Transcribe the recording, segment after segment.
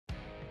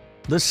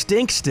The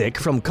Stink Stick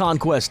from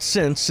ConQuest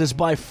Scents is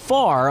by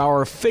far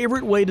our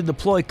favorite way to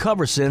deploy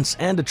cover scents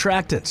and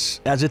attractants,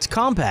 as it's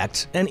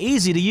compact and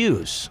easy to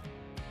use.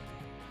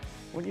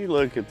 When you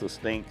look at the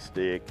Stink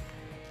Stick,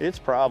 it's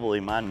probably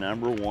my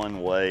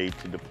 #1 way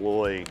to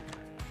deploy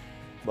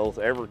both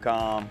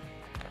Evercom,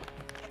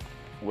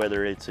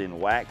 whether it's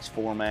in wax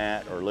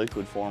format or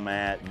liquid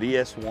format,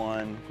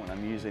 VS1 when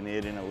I'm using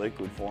it in a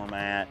liquid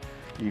format.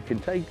 You can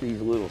take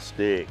these little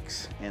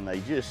sticks and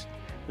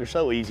they're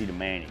so easy to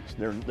manage.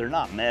 They're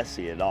not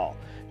messy at all.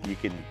 You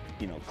can,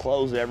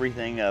 close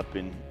everything up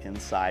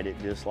inside it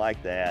just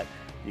like that.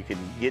 You can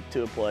get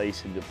to a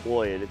place and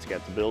deploy it. It's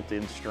got the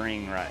built-in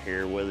string right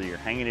here, whether you're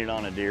hanging it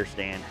on a deer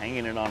stand,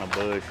 hanging it on a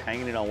bush,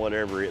 hanging it on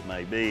whatever it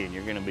may be, and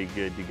you're gonna be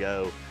good to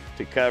go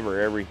to cover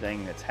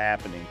everything that's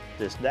happening.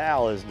 This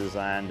dowel is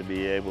designed to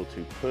be able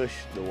to push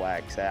the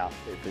wax out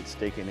if it's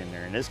sticking in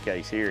there. In this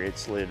case here, it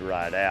slid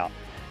right out.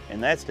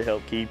 And that's to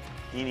help keep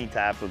any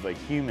type of a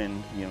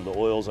human, the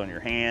oils on your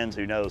hands,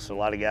 who knows? So a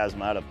lot of guys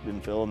might have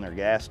been filling their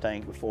gas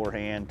tank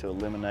beforehand to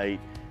eliminate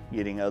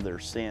getting other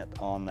scent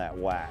on that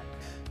wax.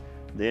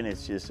 Then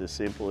it's just as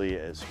simply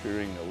as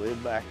screwing the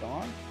lid back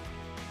on,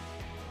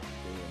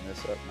 screwing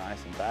this up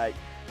nice and tight.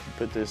 You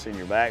put this in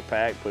your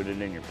backpack, put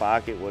it in your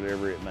pocket,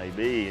 whatever it may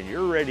be, and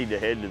you're ready to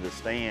head to the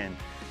stand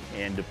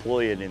and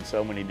deploy it in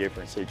so many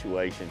different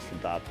situations from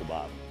top to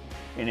bottom.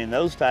 And in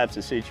those types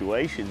of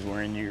situations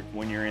when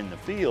you're in the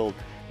field,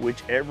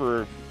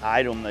 whichever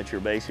item that you're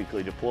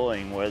basically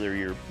deploying, whether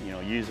you're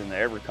using the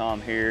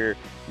Evercom here,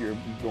 you're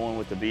going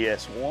with the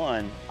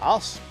VS1, I'll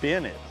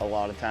spin it a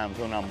lot of times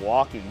when I'm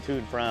walking to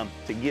and from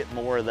to get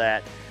more of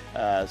that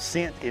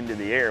scent into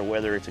the air,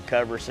 whether it's a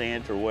cover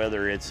scent or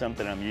whether it's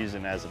something I'm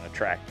using as an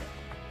attractant.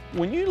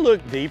 When you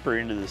look deeper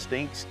into the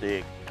Stink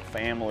Stick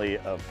family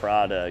of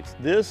products,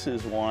 this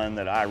is one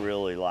that I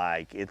really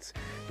like. It's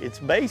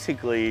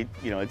basically,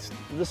 it's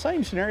the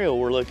same scenario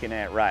we're looking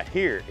at right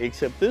here,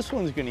 except this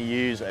one's going to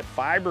use a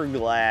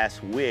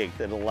fiberglass wick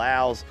that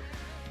allows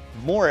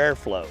more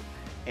airflow.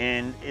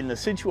 And in the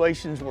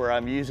situations where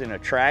I'm using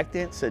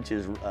attractants such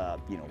as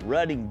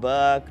rutting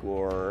buck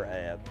or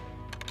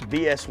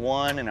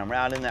VS1, and I'm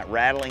out in that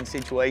rattling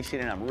situation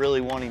and I'm really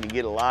wanting to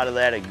get a lot of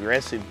that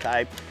aggressive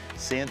type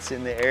scents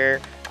in the air,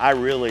 I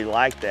really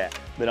like that.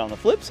 But on the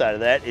flip side of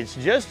that, it's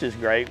just as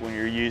great when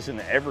you're using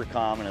the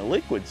Evercom in a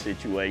liquid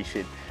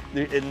situation.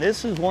 And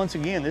this is, once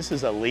again, this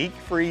is a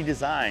leak-free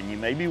design. You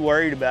may be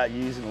worried about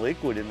using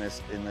liquid in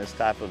this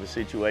type of a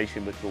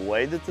situation, but the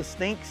way that the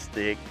Stink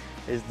Stick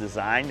is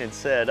designed and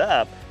set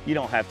up, you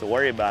don't have to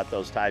worry about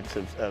those types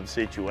of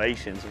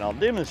situations. And I'll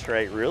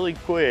demonstrate really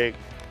quick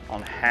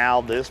on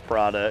how this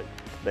product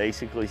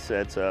basically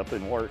sets up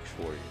and works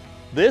for you.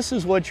 This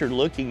is what you're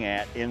looking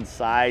at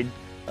inside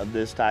of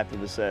this type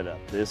of a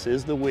setup. This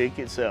is the wick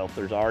itself.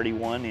 There's already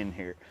one in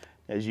here.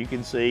 As you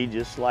can see,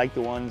 just like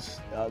the ones,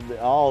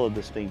 all of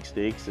the Stink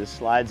Sticks, this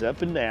slides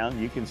up and down.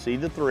 You can see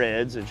the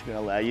threads that's going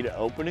to allow you to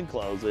open and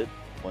close it.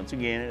 Once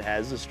again, it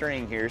has the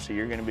string here, so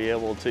you're going to be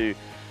able to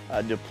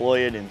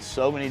deploy it in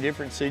so many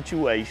different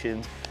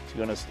situations. It's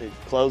going to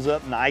close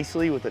up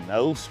nicely with a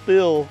no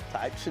spill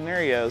type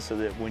scenario, so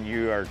that when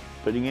you are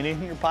putting it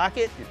in your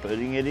pocket, you're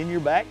putting it in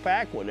your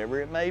backpack,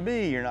 whatever it may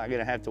be, you're not going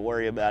to have to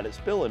worry about it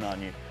spilling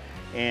on you.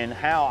 And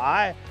how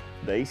I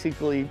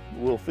basically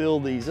will fill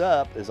these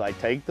up is I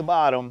take the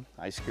bottom,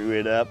 I screw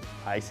it up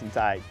nice and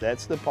tight.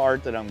 That's the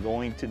part that I'm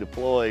going to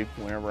deploy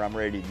whenever I'm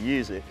ready to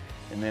use it.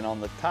 And then on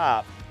the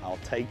top, I'll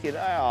take it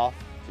off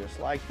just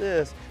like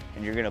this,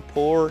 and you're going to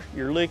pour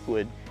your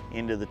liquid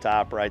into the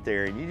top right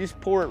there, and you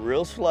just pour it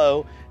real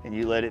slow and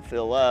you let it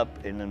fill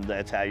up, and then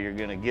that's how you're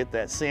going to get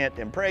that scent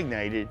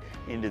impregnated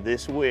into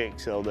this wick,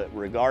 so that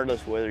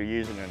regardless whether you're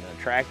using an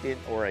attractant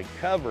or a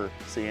cover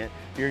scent,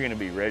 you're going to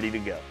be ready to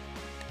go.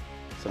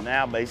 So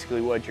now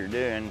basically what you're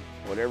doing,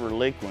 whatever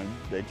liquid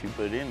that you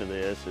put into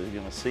this is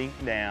going to sink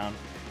down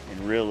and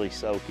really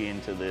soak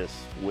into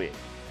this wick.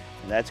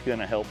 And that's going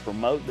to help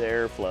promote the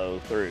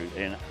airflow through.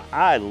 And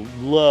I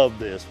love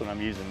this when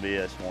I'm using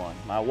VS1.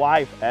 My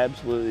wife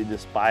absolutely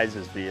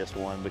despises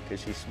VS1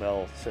 because she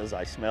says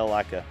I smell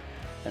like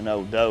an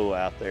old doe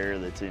out there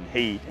that's in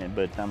heat.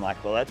 But I'm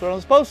like, well, that's what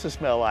I'm supposed to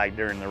smell like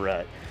during the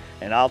rut.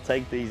 And I'll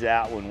take these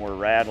out when we're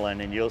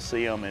rattling, and you'll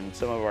see them in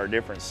some of our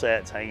different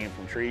sets hanging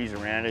from trees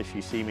around us.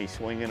 You see me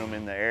swinging them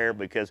in the air,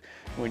 because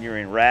when you're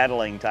in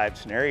rattling type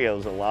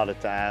scenarios, a lot of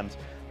times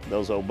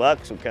those old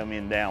bucks will come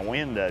in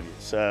downwind of you.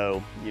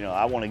 So,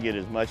 I want to get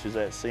as much of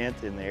that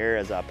scent in the air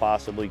as I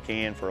possibly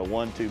can for a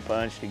 1-2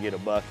 punch to get a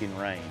buck in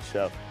range.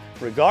 So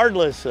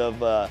regardless of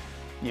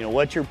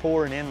what you're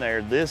pouring in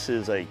there, this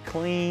is a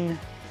clean,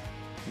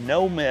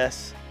 no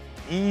mess,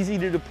 easy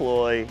to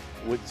deploy,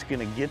 which is going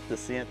to get the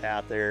scent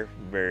out there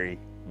very,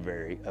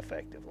 very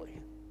effectively.